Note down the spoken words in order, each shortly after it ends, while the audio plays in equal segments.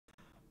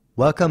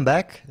Welcome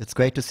back. It's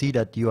great to see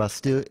that you are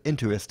still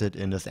interested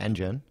in this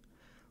engine,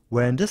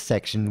 where in this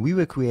section we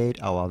will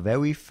create our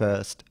very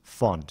first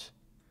font.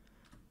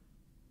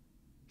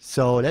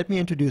 So let me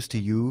introduce to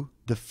you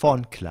the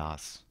font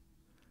class,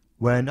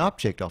 where an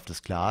object of this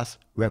class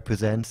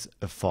represents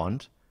a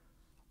font,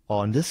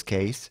 or in this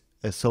case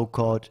a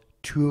so-called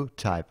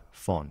TrueType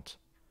font.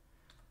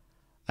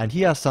 And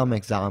here are some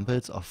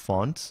examples of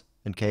fonts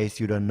in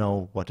case you don't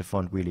know what a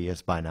font really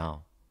is by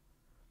now.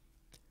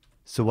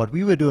 So what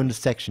we will do in this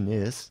section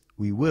is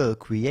we will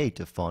create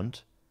a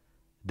font,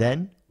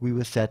 then we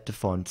will set the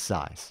font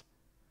size.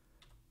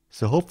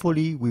 So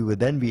hopefully we will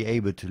then be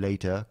able to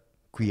later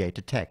create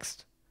a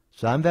text.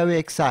 So I'm very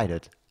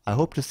excited. I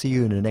hope to see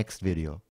you in the next video.